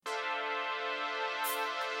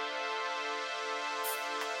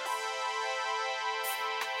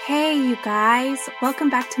Hey, you guys. Welcome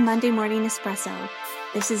back to Monday Morning Espresso.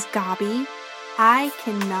 This is Gabi. I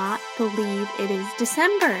cannot believe it is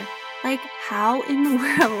December. Like, how in the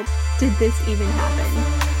world did this even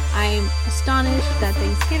happen? I'm astonished that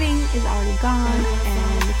Thanksgiving is already gone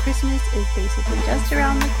and Christmas is basically just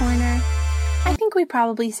around the corner. I think we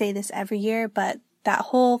probably say this every year, but that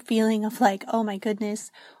whole feeling of like, oh my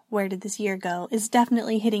goodness, where did this year go, is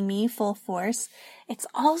definitely hitting me full force. It's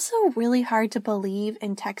also really hard to believe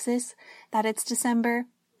in Texas that it's December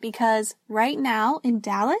because right now in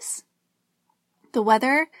Dallas, the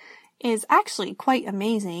weather is actually quite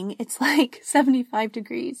amazing. It's like 75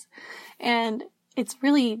 degrees and it's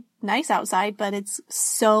really nice outside, but it's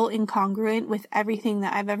so incongruent with everything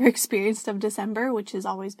that I've ever experienced of December, which has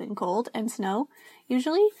always been cold and snow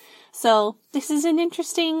usually. So this is an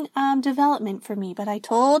interesting development for me, but I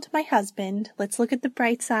told my husband, let's look at the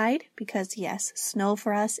bright side because yes, snow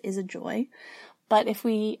for us is a joy. But if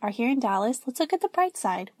we are here in Dallas, let's look at the bright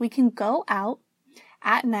side. We can go out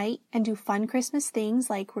at night and do fun Christmas things.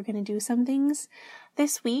 Like we're going to do some things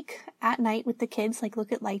this week at night with the kids, like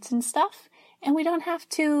look at lights and stuff. And we don't have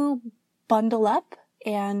to bundle up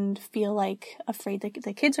and feel like afraid that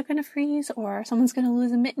the kids are going to freeze or someone's going to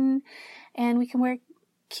lose a mitten. And we can wear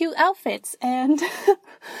cute outfits and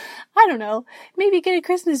I don't know, maybe get a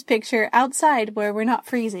Christmas picture outside where we're not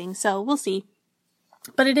freezing. So we'll see.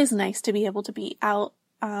 But it is nice to be able to be out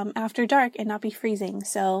after dark and not be freezing.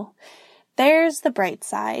 So there's the bright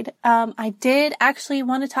side. I did actually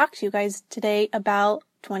want to talk to you guys today about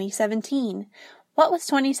 2017. What was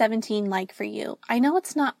 2017 like for you? I know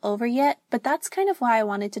it's not over yet, but that's kind of why I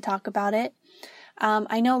wanted to talk about it.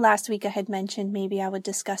 I know last week I had mentioned maybe I would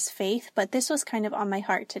discuss faith, but this was kind of on my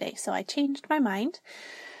heart today, so I changed my mind.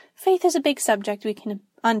 Faith is a big subject we can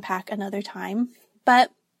unpack another time,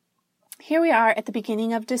 but here we are at the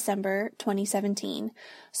beginning of December 2017.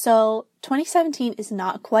 So 2017 is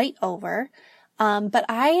not quite over, but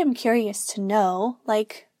I am curious to know,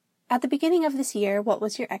 like, at the beginning of this year, what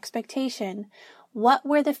was your expectation? What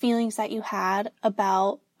were the feelings that you had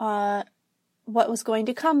about what was going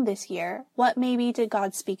to come this year? What maybe did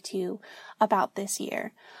God speak to you about this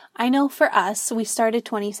year? I know for us, we started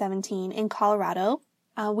 2017 in Colorado.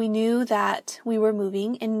 We knew that we were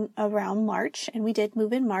moving in around March, and we did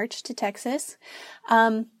move in March to Texas.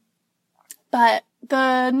 But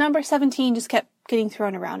the number 17 just kept getting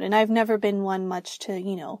thrown around, and I've never been one much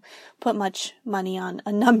to, put much money on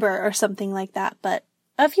a number or something like that. But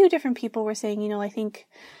a few different people were saying, I think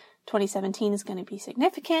 2017 is going to be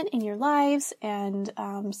significant in your lives, and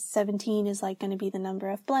 17 is like going to be the number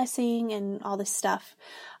of blessing and all this stuff.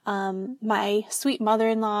 My sweet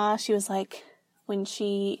mother-in-law, she was like, when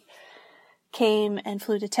she came and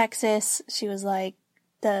flew to Texas, she was like,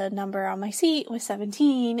 the number on my seat was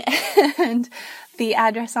 17, and the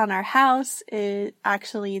address on our house is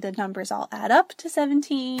actually, the numbers all add up to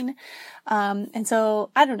 17. And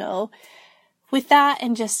so, I don't know, with that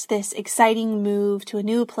and just this exciting move to a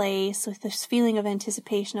new place, with this feeling of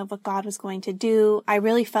anticipation of what God was going to do, I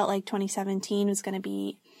really felt like 2017 was going to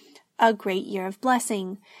be a great year of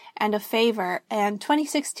blessing and of favor. And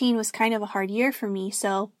 2016 was kind of a hard year for me,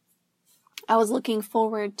 so I was looking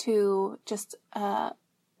forward to just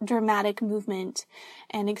dramatic movement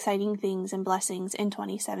and exciting things and blessings in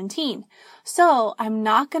 2017. So I'm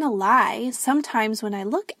not going to lie, sometimes when I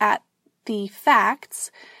look at the facts,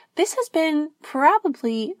 this has been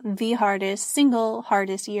probably the single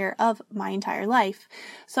hardest year of my entire life.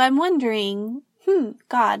 So I'm wondering,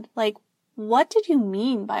 God, like, what did you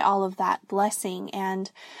mean by all of that blessing?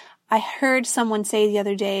 And I heard someone say the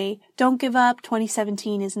other day, don't give up,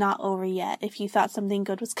 2017 is not over yet if you thought something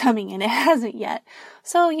good was coming, and it hasn't yet.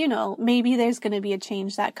 So, maybe there's going to be a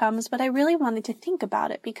change that comes, but I really wanted to think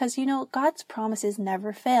about it because, God's promises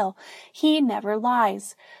never fail. He never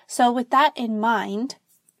lies. So with that in mind,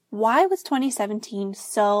 why was 2017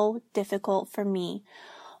 so difficult for me?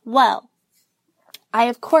 Well, I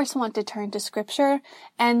of course want to turn to scripture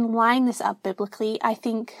and line this up biblically. I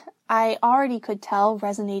think I already could tell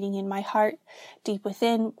resonating in my heart deep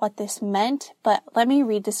within what this meant, but let me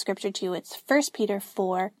read the scripture to you. It's 1 Peter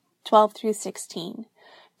 4:12 through 16.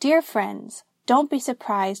 Dear friends, don't be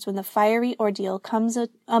surprised when the fiery ordeal comes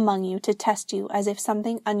among you to test you as if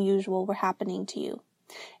something unusual were happening to you.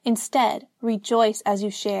 Instead, rejoice as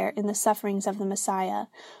you share in the sufferings of the Messiah,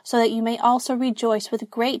 so that you may also rejoice with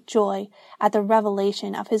great joy at the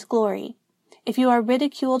revelation of his glory. If you are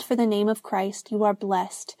ridiculed for the name of Christ, you are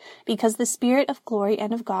blessed, because the Spirit of glory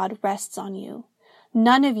and of God rests on you.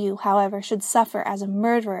 None of you, however, should suffer as a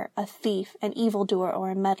murderer, a thief, an evildoer, or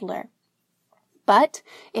a meddler. But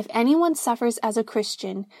if anyone suffers as a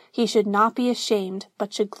Christian, he should not be ashamed,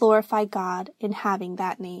 but should glorify God in having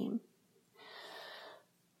that name.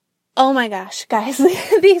 Oh my gosh, guys,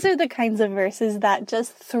 these are the kinds of verses that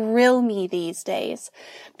just thrill me these days,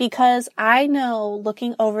 because I know,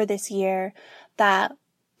 looking over this year, that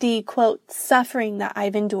the quote suffering that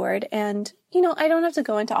I've endured, and I don't have to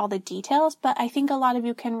go into all the details, but I think a lot of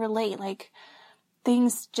you can relate. Like,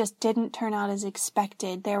 things just didn't turn out as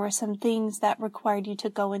expected. There were some things that required you to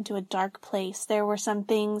go into a dark place. There were some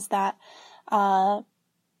things that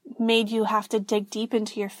made you have to dig deep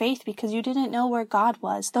into your faith because you didn't know where God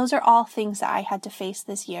was. Those are all things that I had to face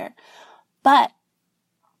this year. But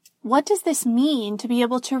what does this mean to be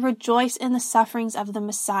able to rejoice in the sufferings of the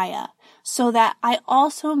Messiah, so that I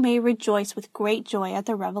also may rejoice with great joy at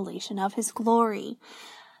the revelation of his glory?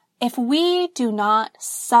 If we do not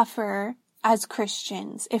suffer as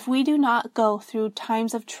Christians, if we do not go through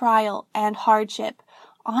times of trial and hardship,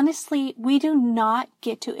 honestly, we do not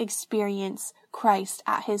get to experience Christ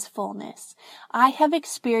at his fullness. I have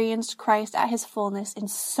experienced Christ at his fullness in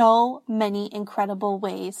so many incredible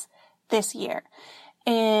ways this year.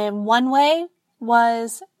 And one way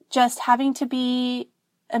was just having to be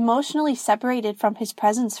emotionally separated from his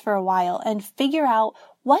presence for a while and figure out,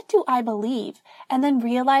 what do I believe? And then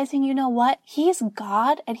realizing, you know what? He is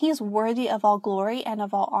God, and he is worthy of all glory and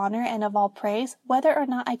of all honor and of all praise, whether or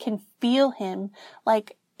not I can feel him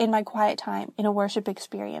like in my quiet time in a worship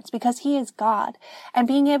experience, because he is God. And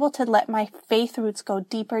being able to let my faith roots go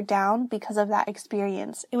deeper down because of that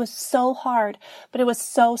experience. It was so hard, but it was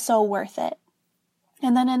so, so worth it.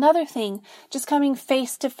 And then another thing, just coming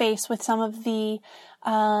face to face with some of the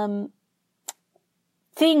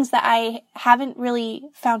things that I haven't really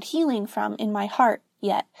found healing from in my heart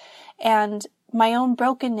yet. And my own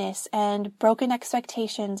brokenness and broken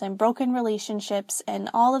expectations and broken relationships and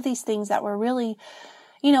all of these things that were really,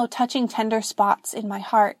 touching tender spots in my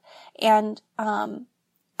heart. And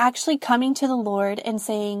actually coming to the Lord and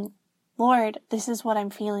saying, Lord, this is what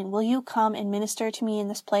I'm feeling. Will you come and minister to me in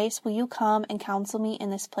this place? Will you come and counsel me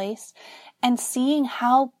in this place? And seeing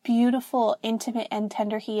how beautiful, intimate, and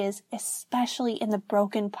tender he is, especially in the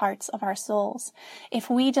broken parts of our souls.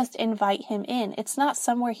 If we just invite him in, it's not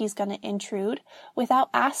somewhere he's going to intrude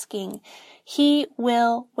without asking. He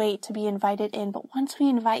will wait to be invited in. But once we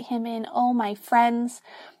invite him in, oh my friends,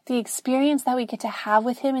 the experience that we get to have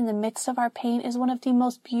with him in the midst of our pain is one of the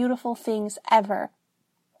most beautiful things ever.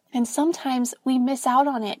 And sometimes we miss out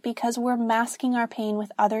on it because we're masking our pain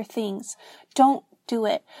with other things. Don't do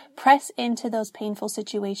it. Press into those painful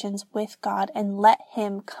situations with God and let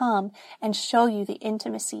him come and show you the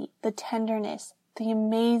intimacy, the tenderness, the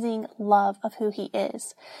amazing love of who he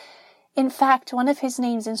is. In fact, one of his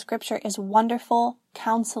names in scripture is Wonderful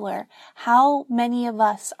Counselor. How many of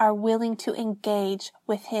us are willing to engage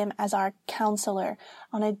with him as our counselor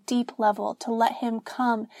on a deep level, to let him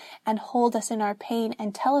come and hold us in our pain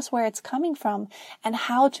and tell us where it's coming from and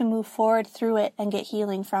how to move forward through it and get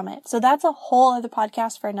healing from it? So that's a whole other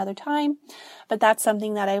podcast for another time, but that's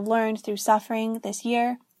something that I've learned through suffering this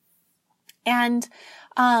year. And,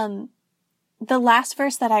 the last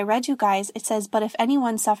verse that I read you guys, it says, but if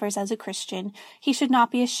anyone suffers as a Christian, he should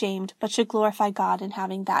not be ashamed, but should glorify God in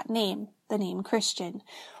having that name, the name Christian.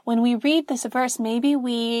 When we read this verse, maybe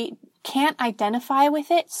we can't identify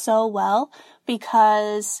with it so well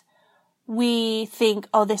because we think,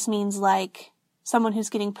 oh, this means like someone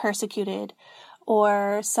who's getting persecuted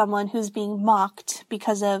or someone who's being mocked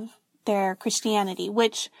because of their Christianity,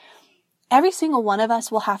 which every single one of us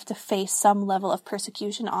will have to face some level of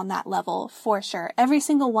persecution on that level, for sure. Every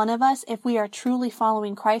single one of us, if we are truly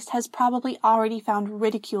following Christ, has probably already found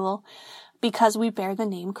ridicule because we bear the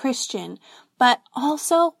name Christian. But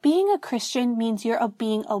also, being a Christian means you're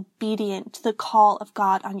being obedient to the call of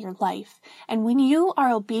God on your life. And when you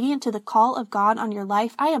are obedient to the call of God on your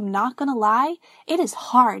life, I am not gonna lie, it is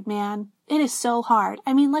hard, man. It is so hard.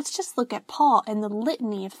 I mean, let's just look at Paul and the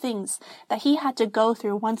litany of things that he had to go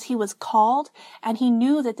through once he was called, and he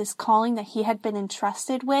knew that this calling that he had been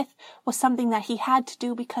entrusted with was something that he had to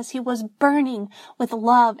do because he was burning with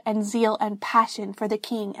love and zeal and passion for the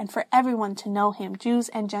King and for everyone to know him, Jews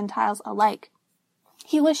and Gentiles alike.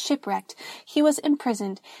 He was shipwrecked. He was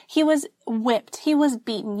imprisoned. He was whipped. He was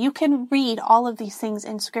beaten. You can read all of these things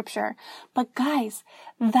in scripture. But guys,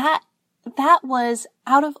 that was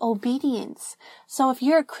out of obedience. So if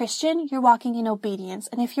you're a Christian, you're walking in obedience.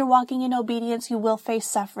 And if you're walking in obedience, you will face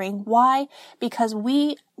suffering. Why? Because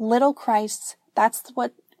we, little Christs, that's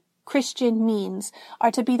what Christian means,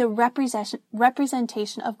 are to be the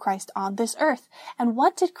representation of Christ on this earth. And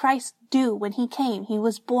what did Christ do when he came? He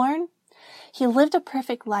was born. He lived a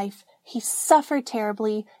perfect life. He suffered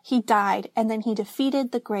terribly. He died, and then he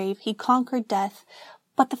defeated the grave. He conquered death.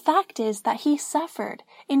 But the fact is that he suffered.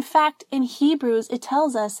 In fact, in Hebrews, it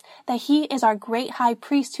tells us that he is our great high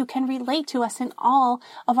priest who can relate to us in all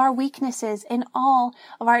of our weaknesses, in all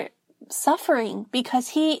of our suffering, because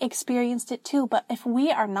he experienced it too. But if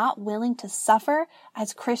we are not willing to suffer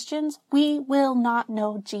as Christians, we will not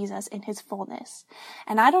know Jesus in his fullness.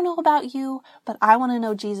 And I don't know about you, but I want to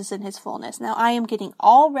know Jesus in his fullness. Now I am getting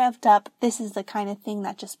all revved up. This is the kind of thing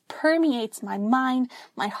that just permeates my mind,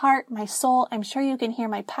 my heart, my soul. I'm sure you can hear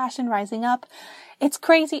my passion rising up. It's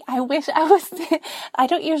crazy. I wish I was, I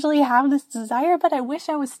don't usually have this desire, but I wish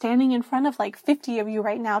I was standing in front of like 50 of you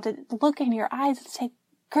right now to look in your eyes and say,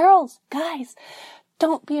 girls, guys,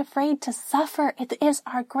 don't be afraid to suffer. It is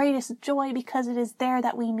our greatest joy because it is there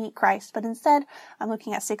that we meet Christ. But instead, I'm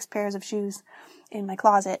looking at 6 pairs of shoes in my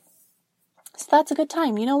closet. So that's a good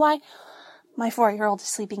time. You know why? My 4-year-old is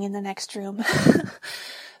sleeping in the next room.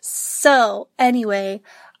 So anyway,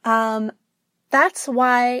 that's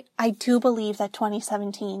why I do believe that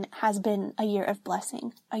 2017 has been a year of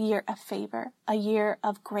blessing, a year of favor, a year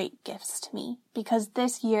of great gifts to me. Because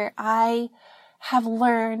this year I have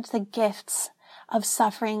learned the gifts of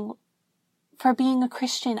suffering for being a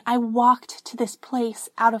Christian. I walked to this place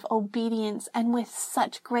out of obedience and with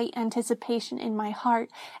such great anticipation in my heart.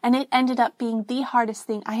 And it ended up being the hardest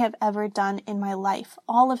thing I have ever done in my life.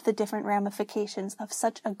 All of the different ramifications of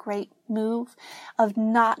such a great move, of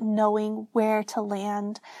not knowing where to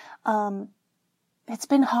land. It's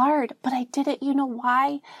been hard, but I did it. You know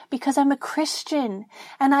why? Because I'm a Christian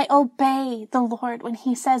and I obey the Lord. When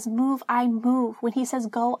he says move, I move. When he says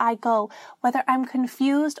go, I go. Whether I'm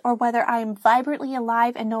confused or whether I'm vibrantly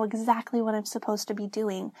alive and know exactly what I'm supposed to be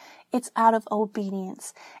doing, it's out of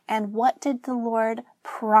obedience. And what did the Lord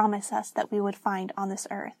promise us that we would find on this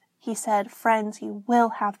earth? He said, friends, you will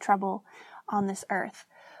have trouble on this earth,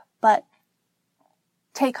 but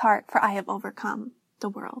take heart, for I have overcome the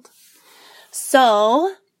world.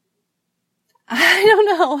 So, I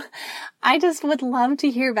don't know. I just would love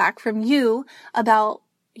to hear back from you about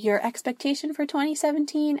your expectation for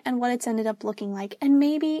 2017 and what it's ended up looking like. And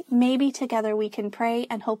maybe together we can pray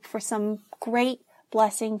and hope for some great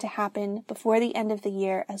blessing to happen before the end of the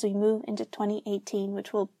year as we move into 2018,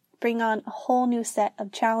 which will bring on a whole new set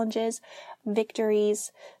of challenges,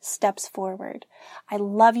 victories, steps forward. I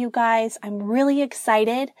love you guys. I'm really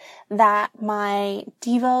excited that my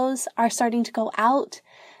Devos are starting to go out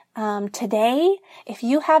today. If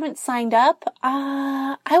you haven't signed up,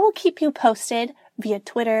 I will keep you posted via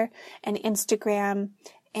Twitter and Instagram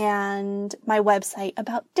and my website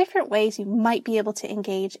about different ways you might be able to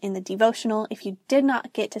engage in the devotional if you did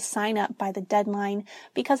not get to sign up by the deadline,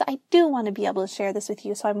 because I do want to be able to share this with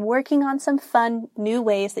you. So I'm working on some fun new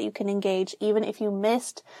ways that you can engage even if you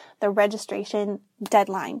missed the registration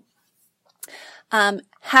deadline.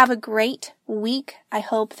 Have a great week. I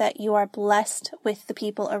hope that you are blessed with the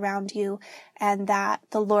people around you and that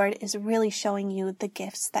the Lord is really showing you the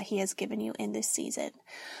gifts that he has given you in this season.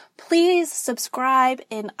 Please subscribe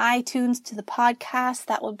in iTunes to the podcast.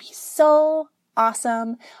 That would be so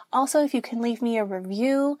awesome. Also, if you can leave me a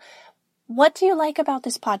review. What do you like about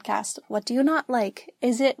this podcast? What do you not like?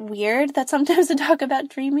 Is it weird that sometimes I talk about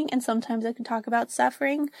dreaming and sometimes I can talk about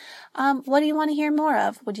suffering? What do you want to hear more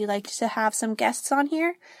of? Would you like to have some guests on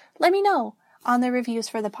here? Let me know on the reviews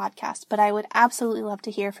for the podcast, but I would absolutely love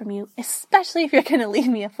to hear from you, especially if you're going to leave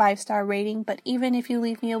me a 5-star rating. But even if you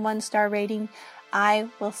leave me a 1-star rating, I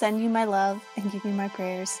will send you my love and give you my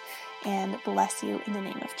prayers and bless you in the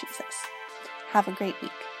name of Jesus. Have a great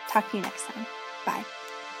week. Talk to you next time. Bye.